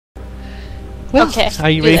Well, Okay. are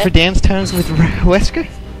you ready for dance times with Wesker?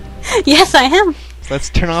 Yes, I am. Let's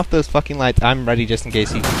turn off those fucking lights. I'm ready just in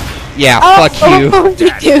case he... Yeah, Oh, fuck you. Oh, you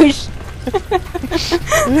douche.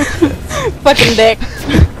 Fucking dick.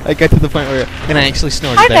 I got to the point where... And I actually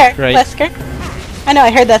snorted Hi there, there, right? Wesker. I know,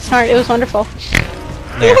 I heard that snort. It was wonderful.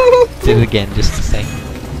 There. Did it again, just to say.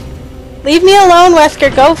 Leave me alone,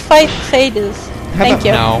 Wesker. Go fight Sages. How Thank about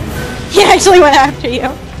you. no? He actually went after you.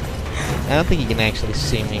 I don't think he can actually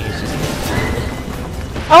see me. He's just...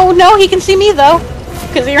 Oh, no, he can see me, though.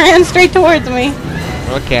 Because he ran straight towards me.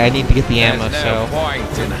 Okay, I need to get the ammo, There's no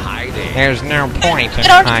point in hiding. There's no point in It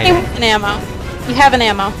already hiding. came with an ammo. You have an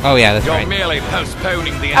ammo. Oh yeah, that's You're right. merely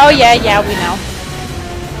postponing the Oh, yeah, we know.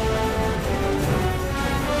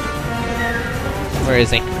 Where is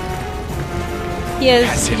he? He is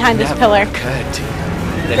Has it behind this never pillar. occurred to you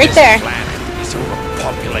that Right this there. planet is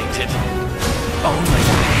overpopulated? Only a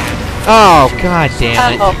handful Oh god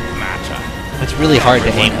damn it. Oh. matter. It's really hard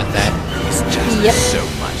to aim with that. It's just Yep. so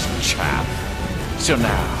much chaff. So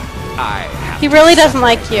now I have He to really doesn't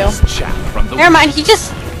like separate you. this chaff from the Never mind, he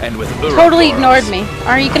just and with totally Ouroboros, ignored me.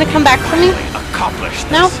 Are you gonna come back for me? accomplish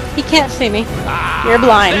this. No, he can't see me. Ah, You're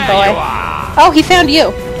blind, there boy. you are. Oh, he found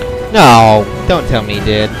you. No, don't tell me he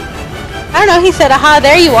did. I don't know, he said, aha,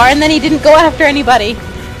 there you are, and then he didn't go after anybody.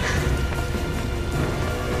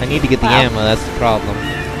 I need to get the Wow. ammo, that's the problem.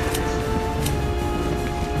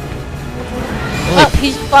 Oh,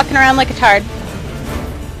 he's just walking around like a tard.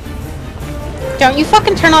 Don't you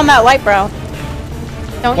fucking turn on that light, bro.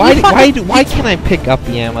 Don't you fucking... Why can't I pick up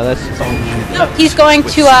the ammo? That's just all. No, he's going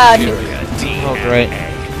With to, superior DNA Oh, great.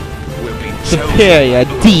 will be Superior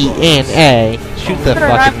DNA. Shoot the Put her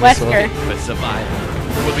fucking on missile. Wesker. for survival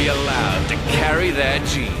will be allowed to carry their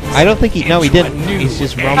genes. I don't think he. No, he into a didn't. new He's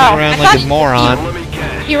just roaming Oh, around I like thought a he- moron.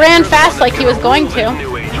 He ran fast like he was going to.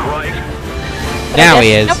 But Now I he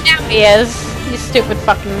guess- is. Nope, now he is. You stupid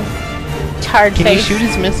fucking tard Can face. you shoot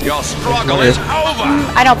his missile? Your struggle Wonder- is over.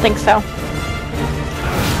 I don't think so.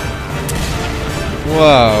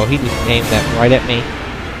 Whoa, he just aimed that right at me.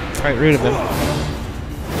 Right root of him.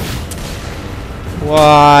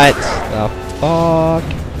 What the fuck?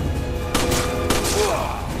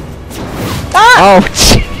 Ah! Oh,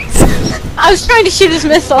 jeez. I was trying to shoot his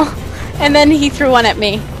missile, and then he threw one at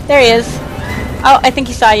me. There he is. Oh, I think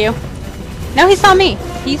he saw you. No, he saw me.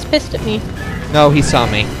 He's pissed at me. No, he saw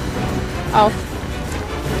me. Oh.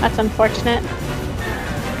 That's unfortunate.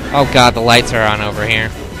 Oh god, the lights are on over here.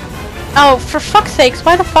 Oh, for fuck's sakes,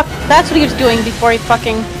 why the fuck? That's what he was doing before he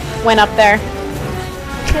fucking went up there.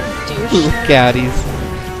 What a douche. Look out, he's...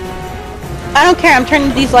 I don't care, I'm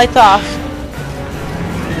turning these lights off.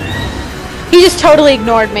 He just totally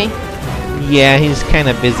ignored me. Yeah, he's kind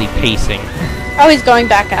of busy pacing. Oh, he's going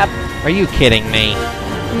back up. Are you kidding me?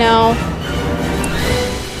 No.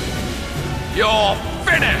 You're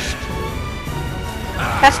finished.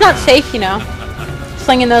 That's not safe, you know.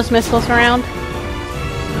 Slinging those missiles around.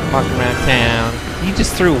 Walking around town. He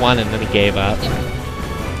just threw one and then he gave up.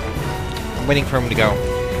 I'm waiting for him to go.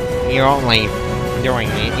 You're only doing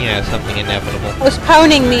something inevitable.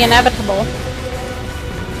 Postponing the inevitable.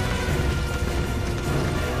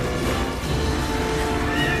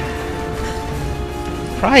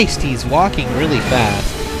 Christ, he's walking really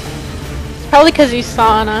fast. It's probably because he's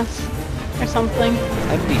sawing us. Or something.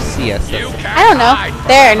 How did he see us? You can't I don't know. hide from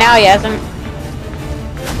There, now he hasn't.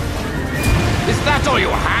 Is that all you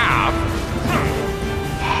have?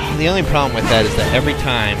 The only problem with that is that every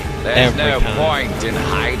time, There's no point in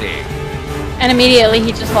hiding. And immediately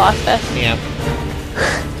he just lost us. Yeah.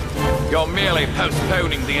 You're merely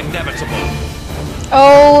postponing the inevitable.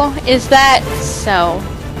 Oh, is that so?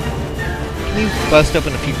 Can you bust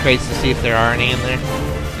open a few crates to see if there are any in there?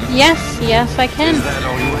 Yes, yes, I can. Is that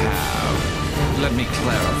all you have? Let me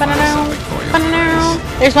clarify Ba-da-now, something for you. ba-da-now.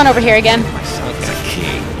 There's one over here again. Myself as a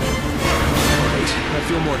king. Wait, I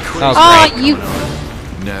feel more crazy. Oh, Oh, great. you...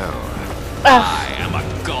 No. Ugh. I am a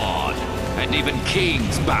god, and even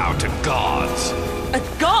kings bow to gods. A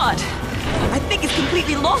god! I think he's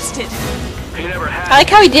completely lost it. I like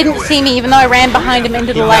how he didn't see me even though I ran behind him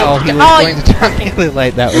into the light. Oh, he was going to turn the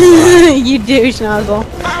light. That was fine. You douche nozzle.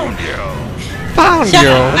 Found you. Found Shut you.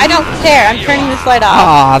 up. I don't care. I'm turning this light off.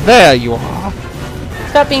 Ah, there you are.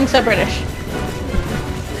 Stop being so British. Did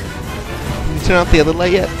you turn off the other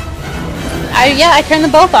light yet? Yeah, I turned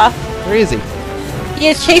them both off. Where is he? He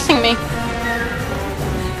is chasing me.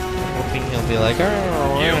 Hoping he'll be like,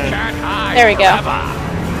 oh, You alright. can't hide There we go. forever.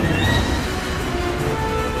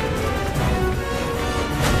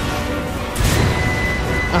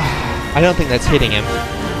 I don't think that's hitting him.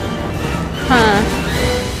 Huh.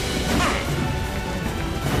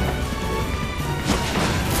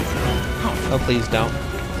 Oh, please don't.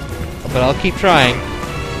 But I'll keep trying.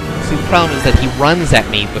 See, the problem is that he runs at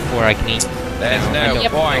me before I can eat. There's no I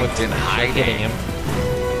don't point know if in I'm hitting hiding. him.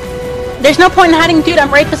 There's no point in hiding, dude.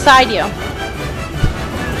 I'm right beside you.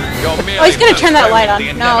 Oh, he's gonna turn that light on.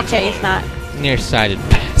 No, okay, he's not. Nearsighted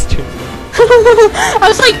bastard. I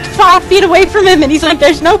was like 5 feet away from him, and he's like,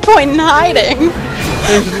 "There's no point in hiding."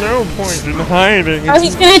 There's no point in hiding. Oh,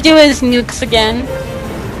 he's gonna do his nukes again.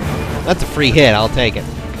 That's a free hit. I'll take it.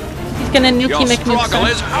 He's gonna nukey Your McNuke. struggle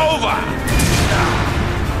is over.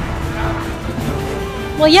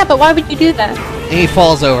 Well, yeah, but why would you do that? He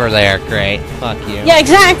falls over there. Great. Fuck you. Yeah,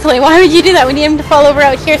 exactly. Why would you do that? We need him to fall over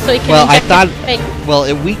out here so he can. Well, I inject thought. his fake. Well,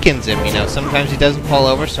 it weakens him. You know, sometimes he doesn't fall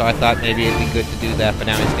over, so I thought maybe it'd be good to do that. But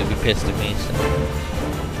now he's gonna be pissed at me. So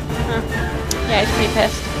Yeah, he's pretty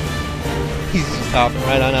pissed. he's just hopping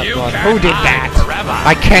right on up, You going, can't "Who did hide that? forever."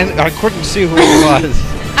 I couldn't see who it was."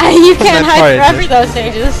 You can't That part hide is forever just- those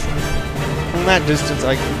stages. From that distance,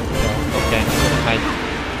 I. No, okay.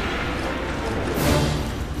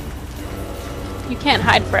 You can't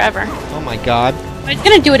hide forever. Oh my God. But he's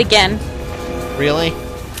gonna do it again. Really?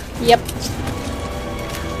 Yep.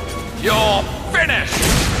 You're finished.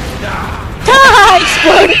 Ah!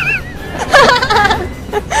 Exploded.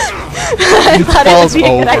 I He thought it would falls be a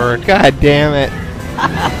good over. idea. God damn it.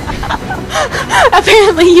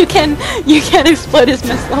 Apparently, you can explode his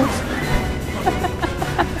missiles.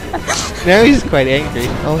 Now he's quite angry.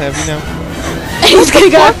 I'll have you know. He's gonna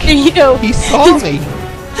go after you. He saw me.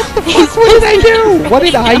 He's What did I do? What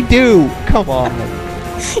did I do? Come on.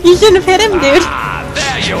 You shouldn't have hit him, dude. Ah,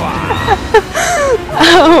 there you are.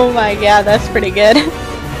 Oh my god, that's pretty good.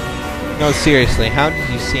 No, seriously. How did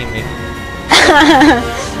you see me?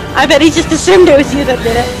 I bet he just assumed it was you that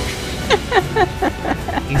did it.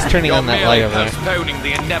 He's turning You're on that light merely over there. postponing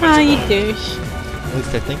the Oh, inevitable. you douche. At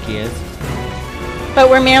least I think he is. But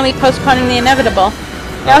we're merely postponing the inevitable.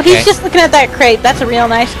 No, Okay. he's just looking at that crate. That's a real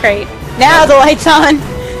nice crate. Now the light's on.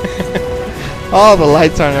 All the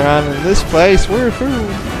lights aren't on in this place. Woohoo!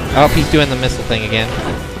 Oh, he's doing the missile thing again.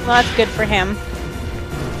 Well, that's good for him.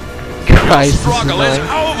 Christ, this is Struggle is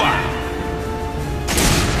annoying. over.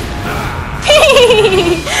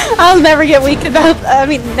 I'll never get weak about. I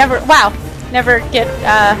mean, never. Wow, never get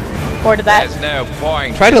bored of that. There's no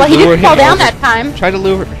point. Try to Well, he lure didn't fall him down over. that time. Try to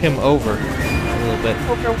lure him over a little bit.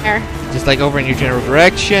 Over where? Just like over in your general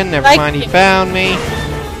direction. Never Like- mind, he found me.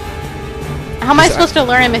 How am I Just- supposed to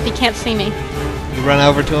lure him if he can't see me? You run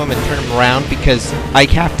over to him and turn him around because I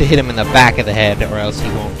have to hit him in the back of the head or else he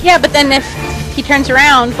won't. Yeah, but then if he turns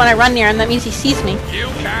around when I run near him, that means he sees me. You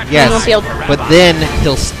can't He won't Yes, be able to. but then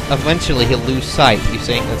eventually he'll lose sight. You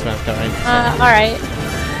see? That's what I'm trying to say. All right.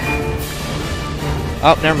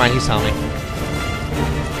 Oh, never mind. He saw me.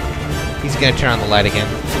 He's gonna turn on the light again.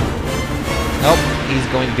 Nope. He's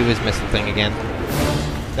going to do his missile thing again.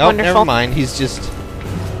 Nope. Wonderful. Never mind. He's just.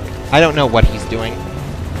 I don't know what he's doing.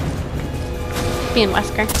 Being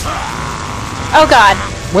Wesker. Oh God.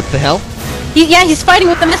 What the hell? Yeah, he's fighting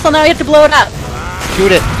with the missile. Now we have to blow it up.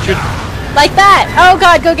 Shoot it! Shoot! Like that. Oh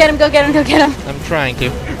God, go get him, go get him, go get him. I'm trying to.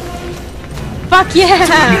 Fuck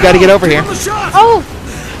yeah. You gotta get over here. Oh!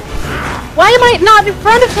 Why am I not in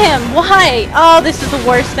front of him? Why? Oh, this is the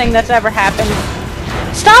worst thing that's ever happened.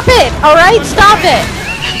 Stop it! Alright? Stop it!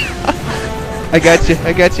 I got you.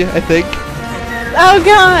 I got you. I think. Oh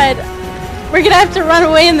God! We're gonna have to run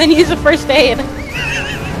away and then use a first aid.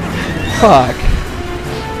 Fuck.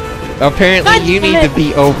 Apparently God you damn need it. to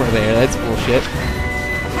be over there. That's bullshit.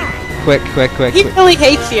 Quick, quick, quick, He quick. really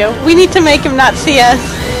hates you. We need to make him not see us.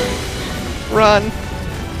 Run.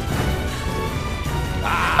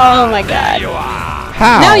 Oh my God. You are.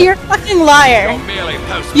 How? No, you're a fucking liar. You're merely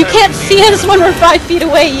postponing You can't the see us when we're 5 feet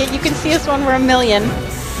away, yet you can see us when we're a million.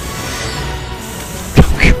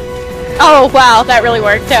 Oh wow, that really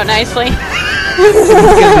worked out nicely. He's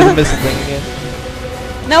gonna do the missile thing again.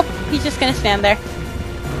 Nope, he's just gonna stand there.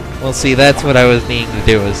 Well, see, that's what I was needing to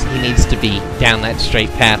do. Is he needs to be down that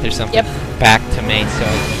straight path or something Yep. back to me, so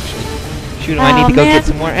I can actually shoot him. I need Aw, to go man. get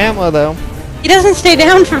some more ammo, though. He doesn't stay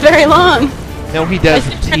down for very long. No, he I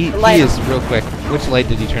doesn't. should turn He the light is real quick. Which light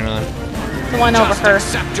did he turn on? The one over Just her.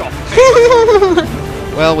 accept your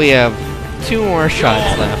fate. Well, we have 2 more shots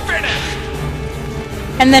You're left. finished.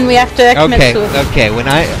 And then we have to commit Okay, suicide. okay. When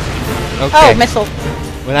I Oh, okay, missile.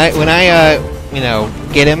 when I you know,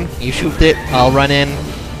 get him, you shoot it. I'll run in,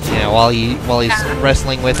 you know, while he's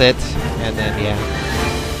wrestling with it, and then yeah,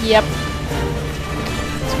 Yep.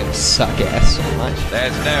 it's gonna suck ass so much.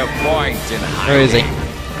 There's no point in hiding. Where is he?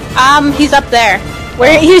 He's up there.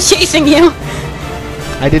 Where he was chasing you.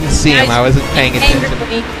 I didn't see him. I wasn't paying attention.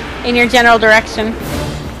 Angrily in your general direction.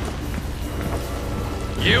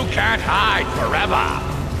 You can't hide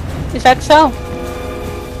forever. Is that so?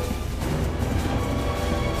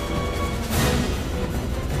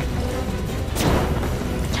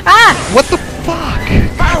 Ah! What the fuck?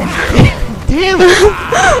 Damn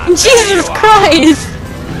it! Jesus Christ!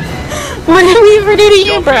 What did we ever do to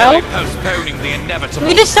you, You're bro? merely postponing the inevitable.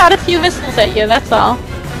 We just shot a few missiles at you, that's all.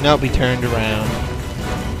 Nope, he turned around.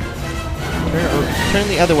 Turn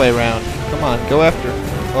the other way around. Come on, go after.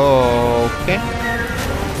 Okay.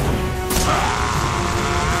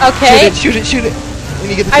 Okay. Shoot it, shoot it, shoot it. When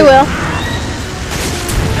you get the I will.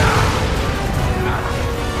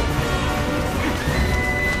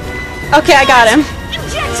 Okay, I got him.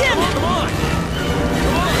 Inject him!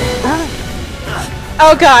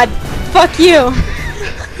 Oh god. Fuck you.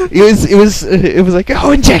 It was like,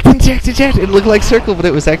 oh, inject. It looked like circle, but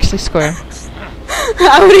it was actually square.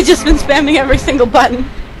 I would have just been spamming every single button.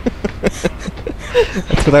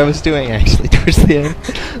 That's what I was doing actually towards the end.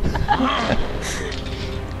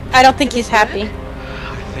 I don't think he's happy.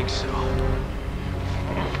 I think so.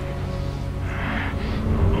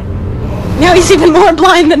 Now he's even more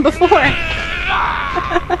blind than before.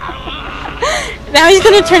 Now he's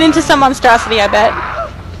gonna turn into some monstrosity, I bet.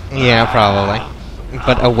 Yeah, probably.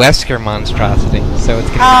 But a Wesker monstrosity, so it's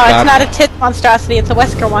gonna Oh, be it's not a tit monstrosity, it's a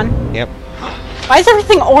Wesker one. Yep. Why is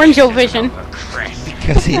everything orange-o vision?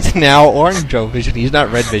 Because he's now orange-o vision. He's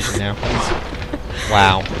not red vision now.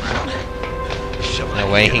 Wow.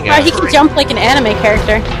 No way he Wow, got he can jump like an anime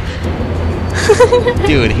character.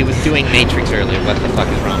 Dude, he was doing Matrix earlier. What the fuck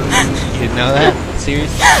is wrong? You didn't know that?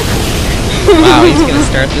 Seriously? Wow, he's gonna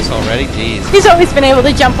start this already? Jeez. He's always been able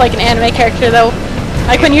to jump like an anime character, though.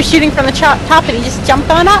 Like when you're shooting from the top and he just jumped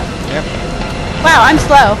on up. Yep. Wow, I'm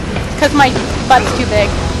slow. It's because my butt's too big.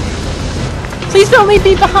 Please don't leave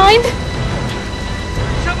me behind.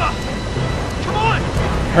 Come on!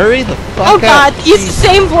 Hurry the fuck Oh up. god, use the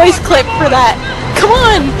same voice clip for that. Come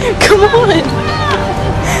on! Come on!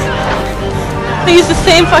 They use the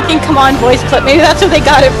same fucking come on voice clip. Maybe that's where they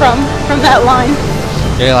got it from that line.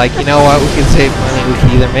 They're like, you know what, we can save money. We can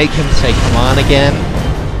either make him say come on again.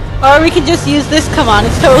 Or we can just use this come on,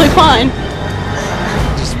 it's totally fine.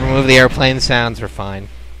 Just remove the airplane sounds, we're fine.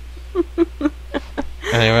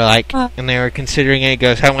 And they were like, and they were considering it,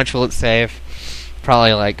 goes, how much will it save?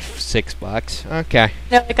 Probably like $6. Okay.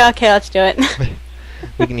 They're like, okay, let's do it.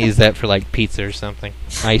 We can use that for like pizza or something.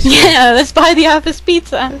 Ice cream. Yeah, let's buy the office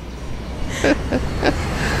pizza.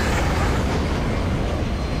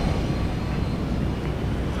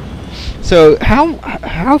 So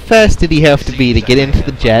how fast did he have to be to get into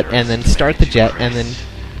the jet and then start the jet and then?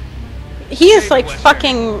 He is like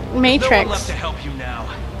fucking No one left Matrix, to help you now.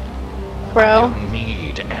 bro.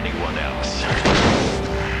 Need anyone else?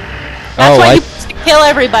 That's Oh, why he wants to kill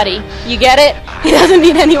everybody. You get it? He doesn't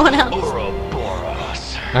need anyone else.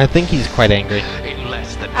 Ouroboros. I think he's quite angry. In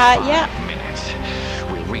less than Yeah. 5 minutes,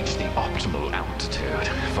 we'll reach the optimal altitude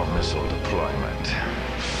for missile deployment.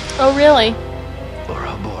 Oh, really?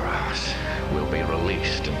 Ouroboros will be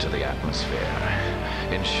released into the atmosphere,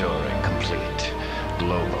 ensuring complete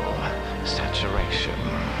global saturation.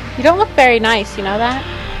 You don't look very nice, you know that?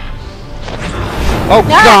 Oh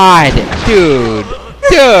Ah! God, dude.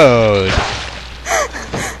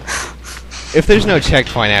 If there's no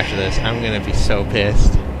checkpoint after this, I'm gonna be so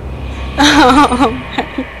pissed. Oh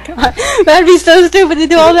my god. That'd be so stupid to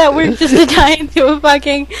do all that work just to die into a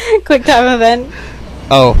fucking quick time event.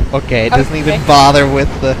 Oh, okay. It doesn't even Okay. bother with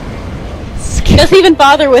the. Doesn't even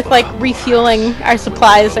bother with like refueling our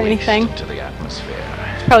supplies or anything. Into the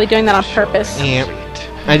atmosphere. Probably doing that on purpose. Yeah.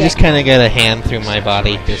 I just kind of got a hand through my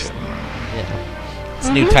body. Just, it's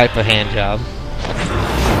a new type of hand job.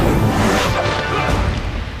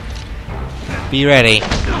 Be ready.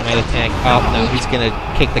 I might attack. Oh no, he's gonna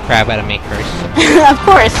kick the crap out of me first. Of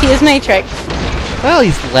course, he is Matrix. Well,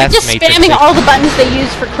 he's less Just Matrix. spamming all the buttons they use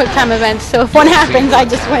for quick time events, so if one happens, I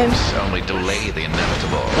just win. Only delay the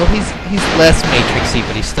inevitable. Well, he's less Matrixy,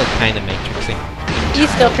 but he's still kind of Matrixy. He's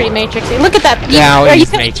still pretty Matrixy. Look at that. Now Are he's you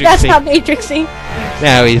telling me Matrixy. That's not Matrixy.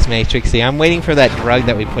 Now he's Matrixy. I'm waiting for that drug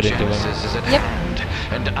that we put into him. Genesis is at Yep. hand,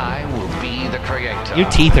 and I will be the creator. Your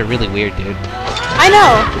teeth are really weird, dude. I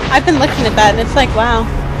know. I've been looking at that, and it's like, wow.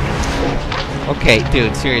 Okay,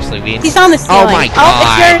 dude, seriously, we. He's on the ceiling. Oh my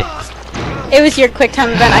Oh, God. it was your quick time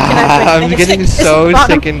event. I cannot I'm break getting so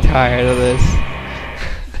sick and tired of this.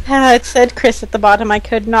 It said Chris at the bottom. I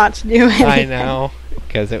could not do anything. I know,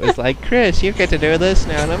 because it was like, Chris, you get to do this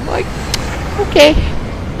now, and I'm like, okay.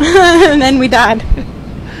 And then we died.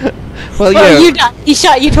 Well, Well, yeah. you died. He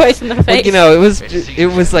shot you twice in the face. Well, you know, it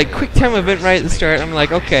was like quick time event right at the start. I'm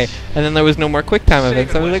like, okay, and then there was no more quick time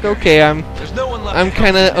events. I was like, okay, There's no one left I'm to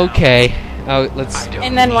kind of help you now. okay. Oh, let's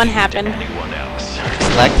And then one happened. Anyone else?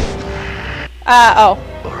 select. Oh.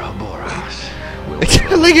 Ouroboros will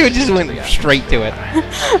I like it just went straight to it.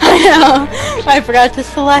 I know. I forgot to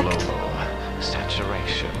select. global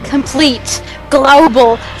saturation. Complete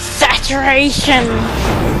global saturation.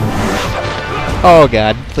 Oh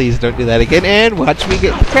god, please don't do that again. And watch me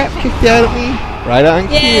get the crap kicked out of me. Right on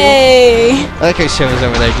cue. Yay. I like how Shiva's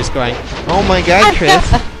over there just going, oh my god, Chris.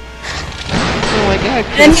 Oh my god,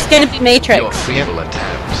 Chris. Then he's gonna be Your Matrix. feeble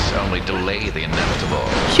attempts only delay the inevitable.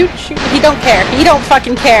 Shoot, shoot. He don't care. He don't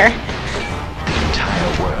fucking care. The entire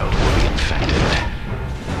world will be infected.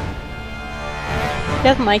 He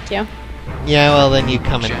doesn't like you. Yeah, well then you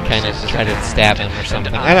come and kind of try to stab him or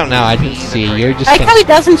something. I don't know, I didn't see. You're just I like kinda... how he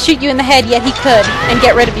doesn't shoot you in the head, yet he could, and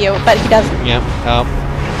get rid of you, but he doesn't. Yep, oh.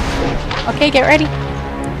 Okay, get ready.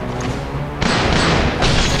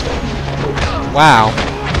 Wow.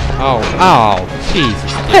 Oh, oh,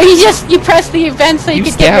 Jesus. You press the event so you You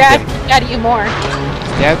could get stabbed grabbed out of you more.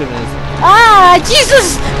 Stabbed him in his... Ah,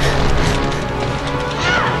 Jesus!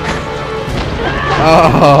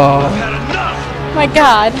 Oh. My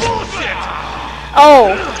God.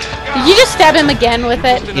 Oh, did you just stab him again with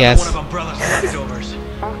it? Yes. You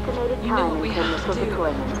know what we have to do.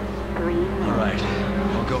 Alright,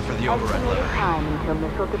 I'll go for the override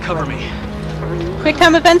lever. Cover me. Quick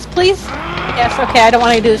time events, please. Yes. Okay, I don't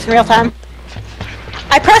want to do this in real time.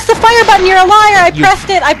 I pressed the fire button. You're a liar. I pressed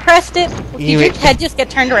it. I pressed it. Did You- your head just get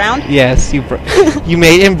turned around? Yes, you you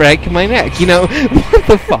made him break my neck. You know, what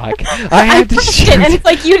the fuck? I I had to pressed shoot. it, and it's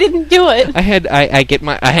like you didn't do it. I get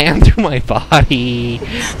my hand through my body.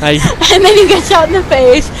 I And then you get shot in the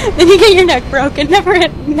face. Then you get your neck broken. Never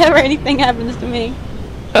anything happens to me.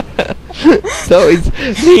 so it's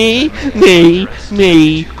me.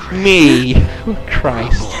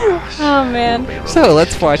 Christ. Oh man. So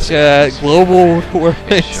let's watch global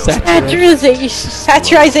saturation.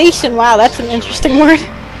 Saturization. Wow, that's an interesting word.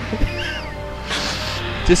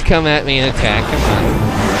 Just come at me and attack. Come on.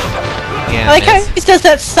 Yeah. I like how miss. he does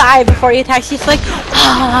that sigh before he attacks. He's like,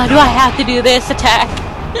 ah, do I have to do this attack?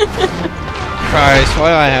 Christ, why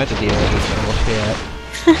do I have to deal with this bullshit?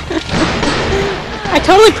 I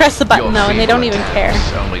totally press the button Your though, and they don't feeble even care.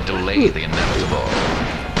 attempts only delay the inevitable.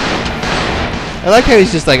 I like how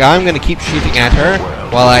he's just like, I'm gonna keep shooting at her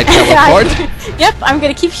while I teleport. Yep, I'm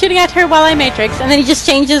gonna keep shooting at her while I Matrix, and then he just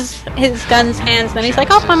changes his gun's hands, and then he's like,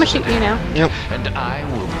 oh, I'm gonna shoot you now. Yep. And I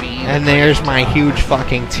will be And there's my huge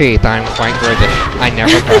fucking teeth. I'm quite British. I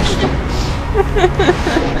never brushed them.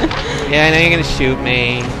 Yeah, I know you're gonna shoot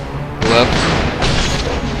me. Whoop.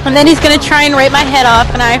 And then he's gonna try and rape my head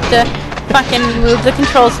off, and I have to fucking move the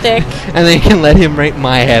control stick. And then you can let him rape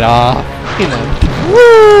my head off. You know.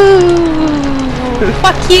 Woo!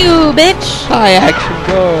 Fuck you, bitch! High action,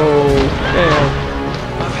 go! Yeah.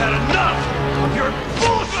 I've had enough of your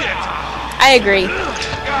bullshit! I agree.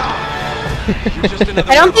 You're just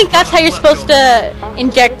another I don't think that's how you're supposed to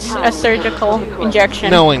inject a surgical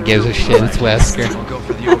injection. No one gives a shit, it's Wesker. I'll go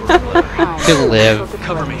for the override lever. He'll live.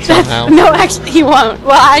 Cover me. Somehow. No, actually, he won't.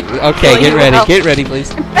 Well, I. Okay, well, get he ready, will. get ready,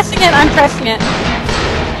 please. I'm pressing it. I'm pressing it.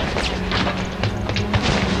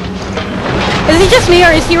 Is he just me,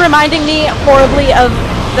 or is he reminding me horribly of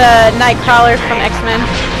the Nightcrawler from X-Men?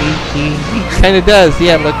 He kinda does,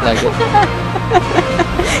 yeah, look like it.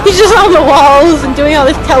 He's just on the walls and doing all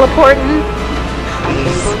this teleporting.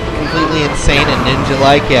 He's completely insane and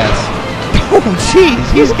ninja-like, yes. Oh, jeez,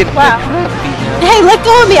 he's getting Wow. the crap beaten out. Hey, let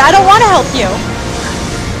go of me! I don't want to help you.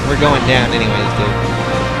 We're going down anyways, dude.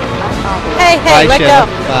 Hey, Bye, let Shiva.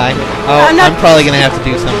 go. Bye. Oh, I'm not- I'm probably gonna have to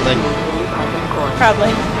do something.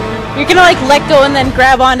 Probably. You're gonna like let go and then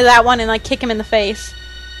grab onto that one and like kick him in the face.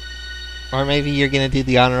 Or maybe you're gonna do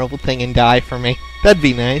the honorable thing and die for me. That'd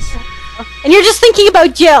be nice. And you're just thinking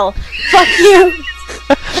about Jill. Fuck you.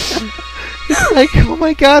 It's like, oh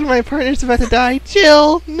my god, my partner's about to die.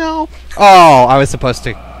 Jill, no. Oh, I was supposed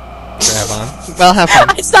to grab on. Well, have fun.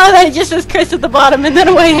 I saw that it just says Chris at the bottom and then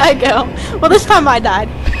away I go. Well, this time I died.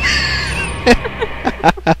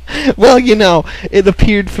 Well, you know, it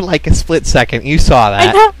appeared for like a split second. You saw I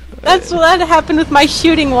that. know. That's what happened with my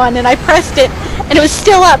shooting one, and I pressed it, and it was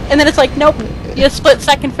still up, and then it's like, nope, your split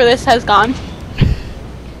second for this has gone.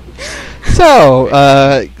 So,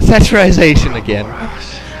 saturization again.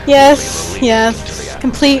 Yes, yes.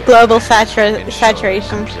 Complete global saturation.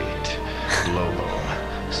 Complete global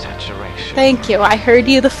saturation. Thank you. I heard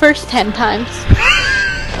you the first 10 times.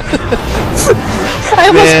 I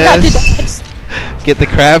almost got to Yes. Get the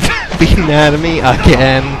crap beaten out of me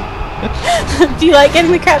again. die. Do you like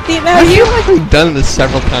getting the crap beaten out I of you? feel like we've done this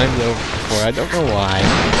several times over before. I don't know why.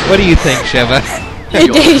 What do you think, Shiva? Deja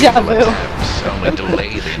Your feeble vu. attempts only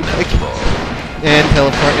delay the inevitable. And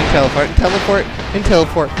teleport, and teleport, and teleport, and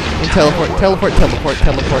teleport, and teleport, teleport, teleport,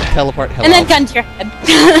 teleport, teleport, hello. And then gun to your head.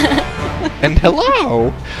 And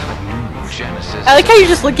hello! Genesis. I like how you're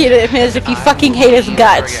just looking at him as if you fucking hate his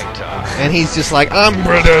guts. And he's just like, I'm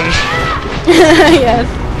British! Yes.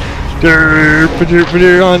 On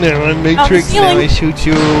Matrix, now ceiling. I shoot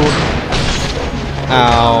you.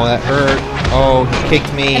 Ow, that hurt. Oh, he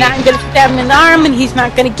kicked me. And I'm gonna stab him in the arm, and he's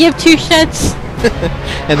not gonna give two shits.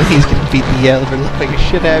 And then he's gonna beat the ever-loving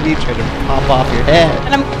shit out of you, try to pop off your head.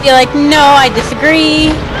 And I'm gonna be like, no, I disagree.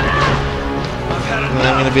 And then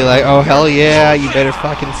I'm gonna be like, oh hell yeah, you better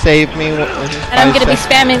fucking save me. And I'm gonna be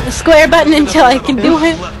spamming the square button until I can do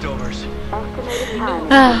it. Leftovers.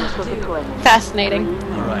 Fascinating.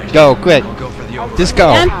 Alright. Go, quick. I'll go for the override. Just go.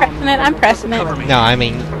 I'm pressing it, I'm pressing it. Cover me. No, I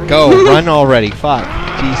mean, go. Run already. Fuck.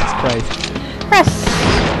 Jesus Christ. Press.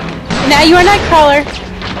 Now you are Nightcrawler.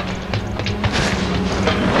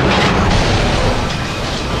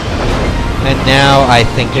 And now I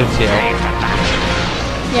think of you.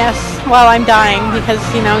 Yes, while I'm dying, because,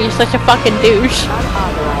 you know, you're such a fucking douche.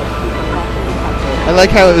 I like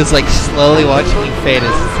how it was like slowly watching you fade as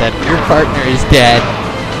it said, your partner is dead.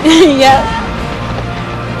 Yeah.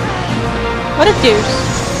 What a douche.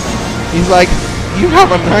 He's like, you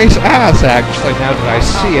have a nice ass actually, now that I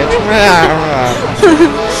see it.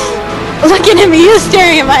 Look at him, he is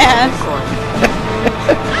staring at my ass.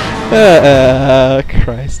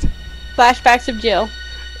 Christ. Flashbacks of Jill.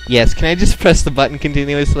 Yes, can I just press the button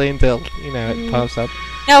continuously until, you know, it pops up?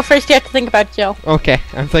 No, first you have to think about Jill. Okay,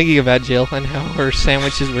 I'm thinking about Jill and how her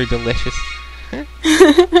sandwiches were delicious.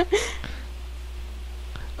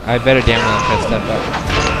 I better damn well press that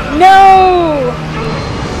button. No!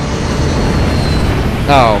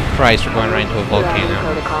 Oh, Christ, we're going right into a volcano.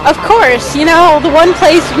 Of course, you know, the one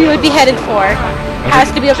place we would be headed for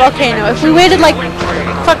has to be a volcano. If we waited like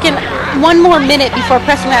fucking one more minute before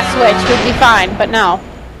pressing that switch, we'd be fine, but no.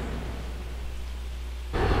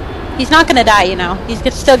 He's not gonna die, you know. He's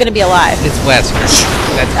still gonna be alive. It's Wesker.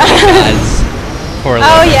 That's what he does. Poor Oh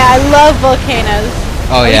little- yeah, I love volcanoes.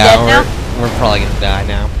 Oh Are you yeah, dead now? we're probably gonna die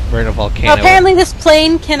now. We're in a volcano. Well, apparently this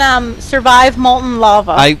plane can survive molten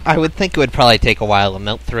lava. I would think it would probably take a while to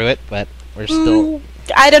melt through it, but we're still...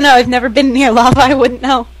 I don't know, I've never been near lava, I wouldn't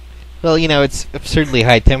know. Well, you know, it's absurdly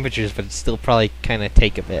high temperatures, but it still probably kind of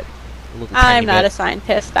take a bit. A little I'm tiny not bit. a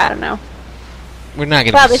scientist, I don't know. We're not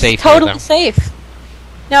gonna Wow, be this safe is totally here, safe.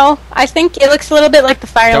 No, I think it looks a little bit like the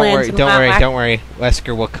though. Firelands. Don't worry.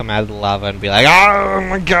 Wesker will come out of the lava and be like, oh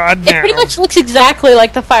my god, It no. pretty much looks exactly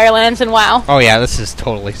like the Firelands in WoW, Oh yeah, this is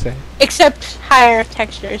totally safe. except higher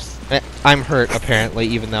textures. I'm hurt, apparently,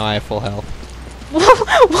 even though I have full health. Why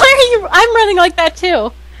are you... I'm running like that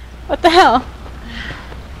too. What the hell?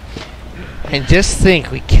 And just think,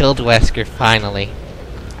 we killed Wesker, finally.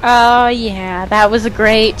 Oh yeah, that was a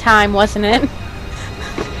great time, wasn't it?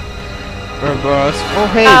 Boss. Oh,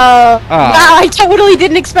 hey. Wow, I totally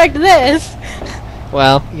didn't expect this.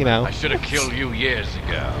 Well, you know. I should have killed you years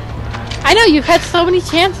ago. I know, you've had so many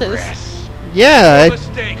chances. Yes. Yeah,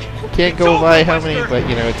 Mistake. I can't go by how many, but,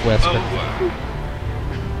 you know, it's Wesker. Over.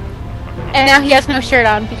 And now he has no shirt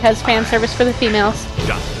on because fan service for the females.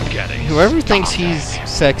 Just forget it. Whoever thinks he's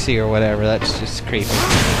sexy or whatever, that's just creepy.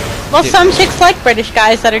 Well, Dude. some chicks like British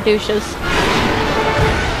guys that are douches.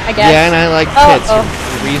 I guess. Yeah, and I like tits. Your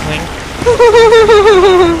reasoning?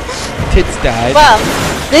 Tits died. Well,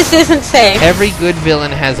 this isn't safe. Every good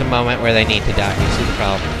villain has a moment where they need to die. You see the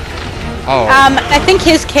problem? Oh. I think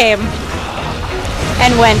his came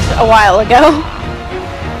and went a while ago.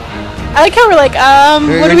 I like how we're like,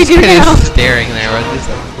 what do we do now? Just staring there with this.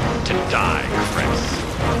 To die, Chris.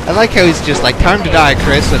 I like how he's just like, time to die,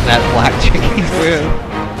 Chris, and that black chick he's with.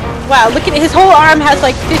 Wow, look at his whole arm has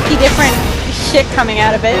like 50 different shit coming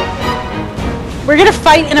out of it. We're gonna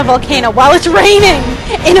fight in a volcano while it's raining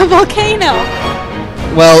in a volcano.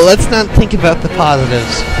 Well, let's not think about the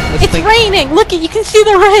positives. Let's It's think. raining. Look, you can see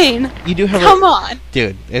the rain. You do have Come on.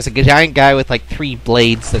 Dude, there's a giant guy with like 3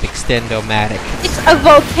 blades that extend omatic. It's a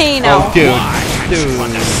volcano. Oh, dude. Why can't Dude. you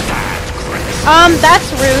understand, Chris?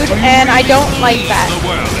 That's rude, and I don't like that. The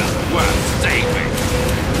world is worth saving.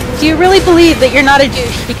 Do you really believe that you're not a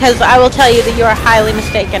douche? Because I will tell you that you are highly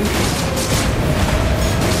mistaken.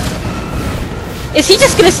 Is he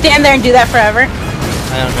just gonna stand there and do that forever?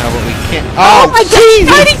 I don't know, but we can't. Oh my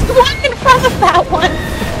Jesus! god, he's right in front of that one!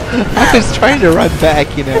 I was trying to run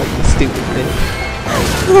back, you know, you stupid thing.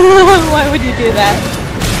 Why would you do that?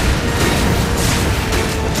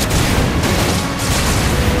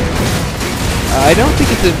 I don't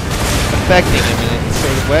think it's affecting him in any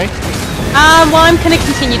sort of way. Well, I'm gonna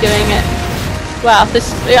continue doing it. Well,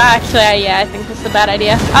 this, actually, yeah, I think this It's a bad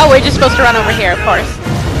idea. Oh, we're just supposed to run over here, of course.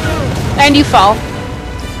 And you fall.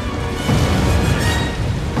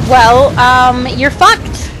 Well, you're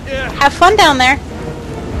fucked. Have fun down there.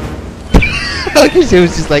 It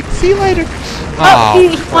was just like, see you later. Oh, he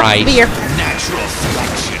wants to right. be your... Natural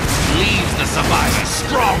selection leaves the survivor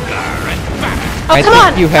stronger and fatter. Oh, I come think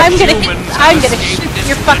on! you have I'm gonna humans shoot escaped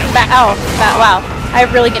your this fucking back. Oh, that, wow. I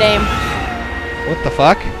have really good aim. What the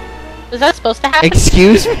fuck? Was that supposed to happen?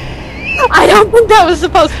 Excuse me? I don't think that was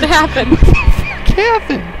supposed to happen. What the fuck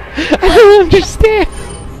happened? I don't understand.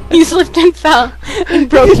 You slipped and fell and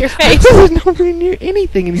broke your face. I was nowhere near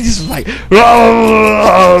anything, and he's just like,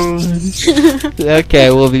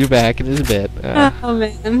 okay, we'll be back in just a bit. Oh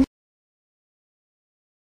man.